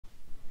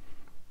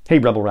Hey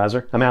Rebel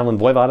Rouser, I'm Alan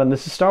Voivod, and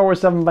this is Star Wars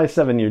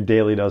 7x7, your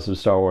daily dose of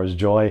Star Wars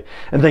joy.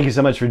 And thank you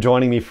so much for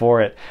joining me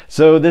for it.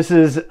 So this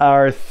is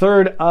our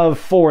third of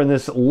 4 in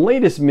this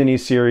latest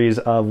mini-series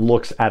of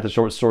looks at the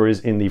short stories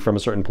in the From a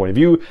Certain Point of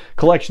View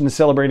collection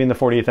celebrating the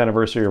 40th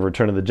anniversary of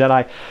Return of the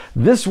Jedi.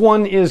 This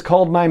one is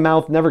called My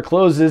Mouth Never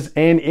Closes,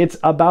 and it's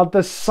about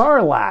the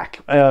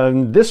Sarlacc.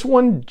 This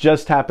one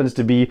just happens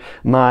to be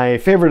my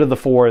favorite of the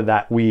 4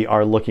 that we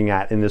are looking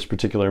at in this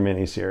particular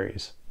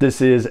mini-series. This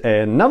is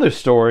another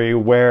story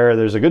where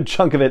there's a good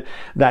chunk of it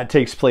that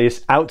takes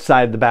place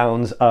outside the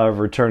bounds of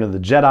Return of the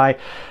Jedi.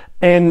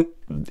 And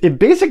it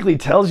basically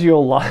tells you a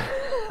lot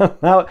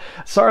about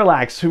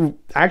Sarlaccs, who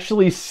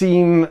actually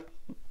seem,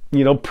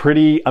 you know,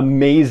 pretty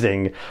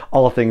amazing,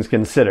 all things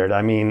considered.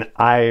 I mean,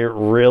 I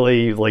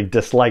really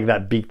dislike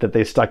that beak that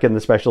they stuck in the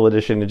special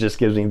edition. It just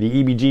gives me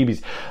the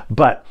EBGBs.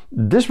 But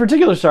this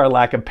particular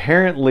Sarlacc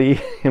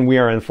apparently, and we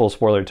are in full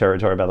spoiler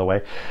territory by the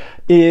way,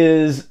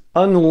 is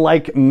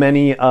unlike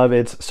many of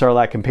its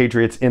Sarlacc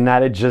compatriots in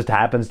that it just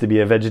happens to be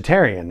a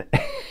vegetarian.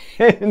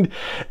 And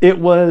it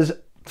was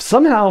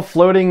somehow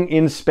floating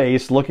in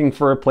space looking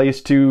for a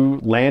place to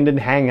land and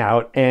hang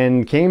out,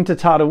 and came to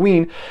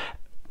Tatooine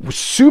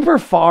super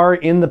far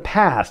in the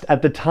past,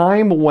 at the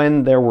time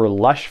when there were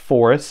lush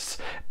forests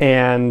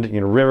and,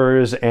 you know,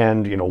 rivers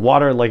and, you know,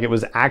 water. Like, it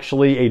was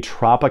actually a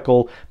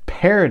tropical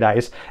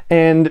paradise,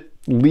 and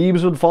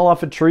leaves would fall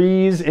off of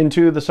trees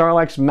into the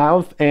Sarlacc's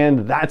mouth,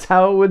 and that's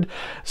how it would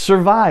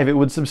survive. It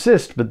would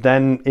subsist. But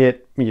then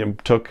it, you know,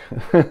 took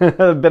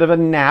a bit of a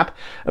nap,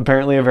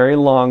 apparently a very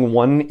long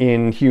one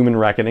in human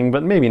reckoning,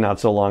 but maybe not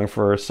so long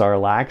for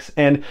Sarlaccs.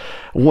 And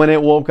when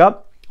it woke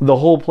up, the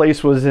whole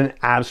place was an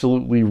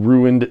absolutely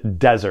ruined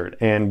desert,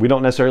 and we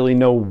don't necessarily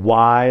know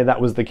why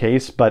that was the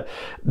case, but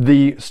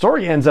the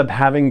story ends up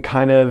having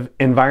kind of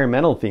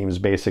environmental themes,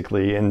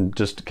 basically, and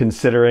just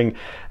considering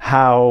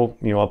how,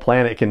 you know, a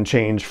planet can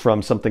change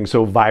from something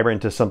so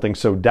vibrant to something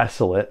so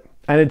desolate.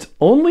 And it's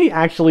only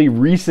actually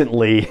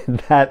recently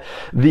that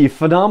the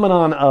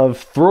phenomenon of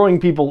throwing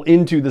people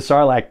into the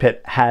Sarlacc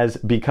pit has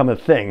become a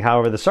thing.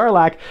 However, the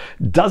Sarlacc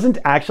doesn't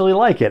actually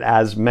like it.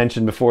 As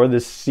mentioned before,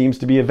 this seems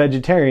to be a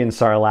vegetarian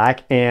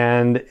Sarlacc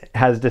and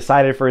has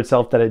decided for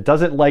itself that it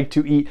doesn't like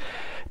to eat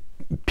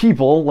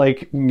people,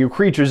 like, you know,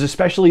 creatures,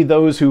 especially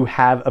those who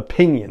have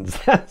opinions.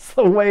 That's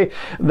the way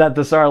that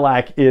the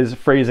Sarlacc is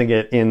phrasing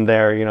it in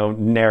their, you know,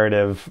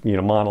 narrative, you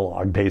know,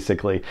 monologue,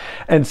 basically.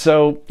 And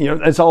so, you know,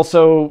 it's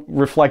also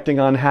reflecting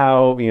on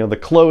how, you know, the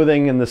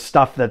clothing and the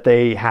stuff that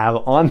they have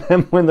on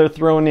them when they're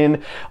thrown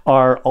in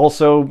are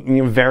also,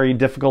 you know, very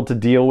difficult to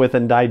deal with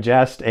and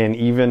digest. And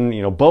even,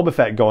 you know, Boba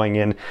Fett going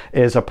in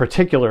is a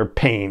particular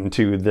pain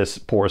to this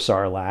poor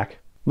Sarlacc.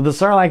 The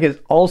Sarlacc is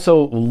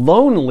also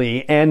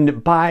lonely,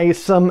 and by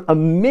some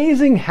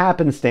amazing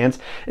happenstance,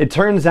 it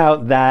turns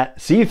out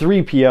that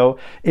C-3PO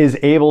is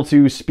able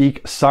to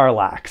speak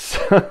Sarlacc.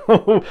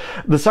 So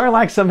the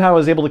Sarlacc somehow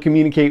is able to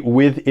communicate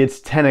with its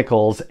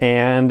tentacles,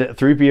 and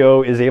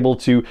 3PO is able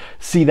to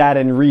see that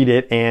and read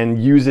it,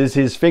 and uses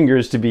his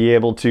fingers to be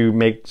able to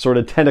make sort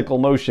of tentacle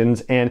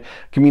motions and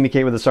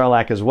communicate with the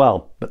Sarlacc as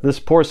well. But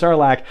this poor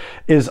Sarlacc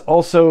is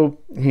also,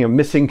 you know,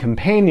 missing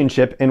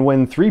companionship, and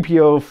when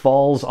 3PO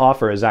falls off,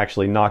 or is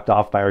actually knocked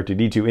off by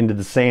R2-D2 into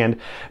the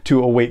sand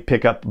to await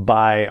pickup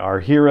by our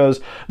heroes,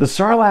 the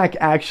Sarlacc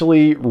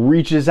actually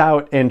reaches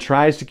out and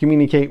tries to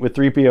communicate with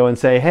 3PO and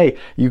say, hey,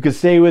 you could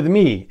stay with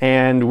me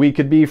and we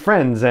could be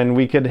friends and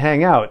we could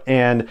hang out.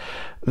 And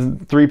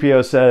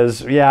 3PO says,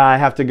 yeah, I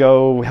have to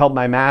go help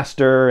my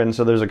master. And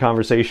so there's a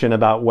conversation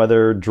about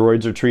whether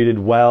droids are treated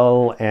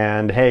well,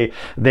 and hey,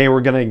 they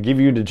were gonna give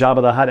you to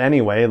Jabba the Hutt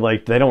anyway,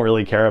 like, they don't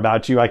really care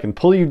about you. I can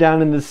pull you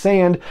down in the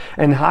sand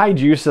and hide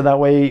you so that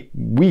way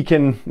we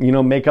can, you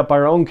know, make up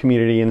our own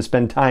community and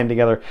spend time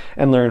together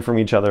and learn from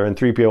each other. And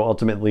 3PO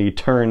ultimately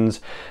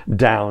turns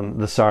down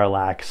the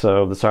Sarlacc.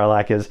 So the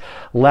Sarlacc is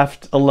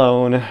left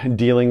alone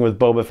dealing with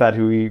Boba Fett,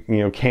 who he, you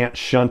know, can't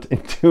shunt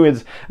into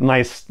his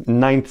nice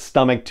ninth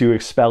stomach to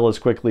expel as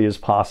quickly as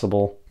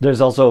possible.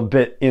 There's also a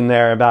bit in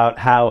there about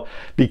how,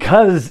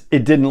 because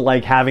it didn't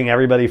like having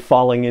everybody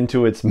falling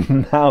into its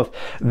mouth,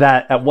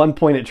 that at one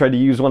point it tried to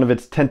use one of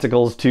its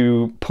tentacles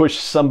to push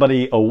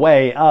somebody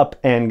away up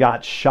and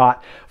got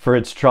shot for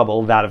its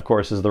trouble. That, of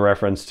course, is the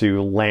reference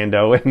to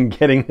Lando and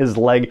getting his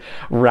leg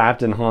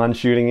wrapped and Han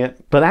shooting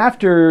it. But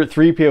after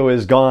 3PO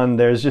is gone,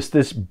 there's just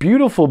this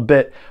beautiful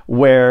bit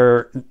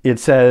where it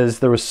says,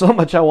 there was so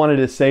much I wanted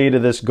to say to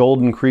this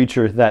golden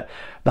creature, that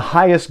the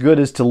highest good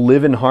is to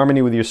live in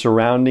harmony with your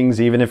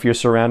surroundings, even if your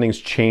surroundings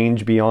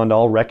change beyond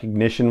all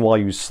recognition while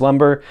you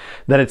slumber,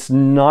 that it's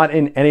not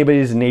in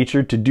anybody's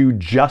nature to do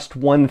just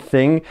one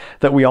thing,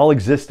 that we all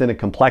exist in a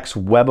complex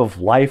web of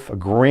life, a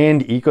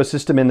grand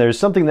ecosystem, and there's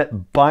something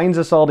that binds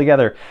us all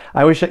together.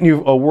 I wish I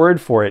knew a word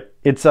for it.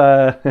 It's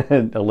a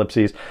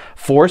ellipses,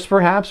 force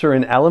perhaps, or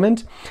an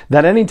element,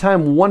 that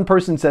anytime one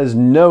person says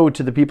no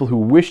to the people who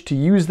wish to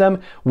use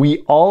them, we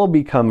all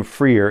become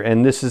freer,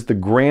 and this is the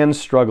grand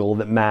struggle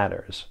that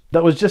matters.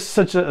 That was just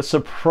such a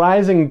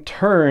surprising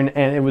turn,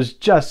 and it was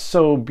just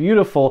so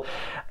beautiful.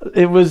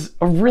 It was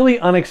a really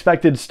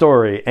unexpected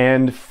story,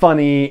 and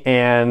funny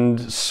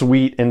and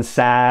sweet and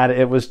sad.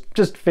 It was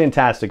just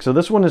fantastic. So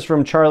this one is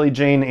from Charlie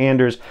Jane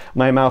Anders,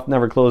 My Mouth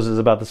Never Closes,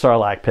 about the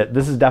Sarlacc pit.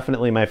 This is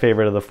definitely my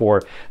favorite of the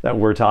four that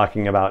we're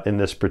talking about in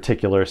this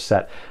particular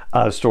set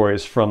of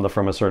stories from the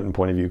From a Certain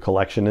Point of View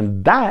collection.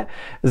 And that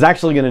is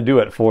actually going to do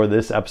it for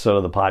this episode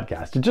of the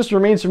podcast. It just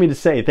remains for me to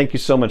say thank you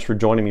so much for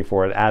joining me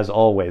for it, as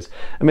always.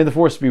 And may the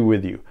Force be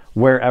with you,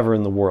 wherever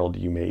in the world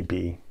you may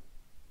be.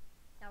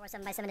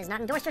 7x7 is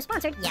not endorsed or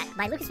sponsored yet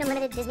by Lucasfilm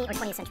Limited, Disney, or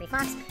 20th Century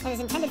Fox, and is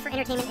intended for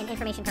entertainment and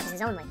information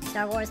purposes only.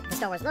 Star Wars, the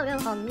Star Wars logo,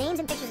 all names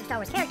and pictures of Star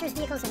Wars characters,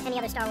 vehicles, and any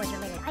other Star Wars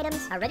related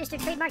items are registered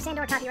trademarks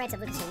and/or copyrights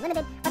of Lucasfilm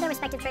Limited, or their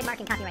respective trademark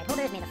and copyright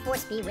holders. May the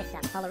Force be with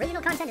them. All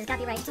original content is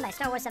copyright by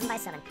Star Wars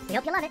 7x7. We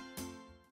hope you love it.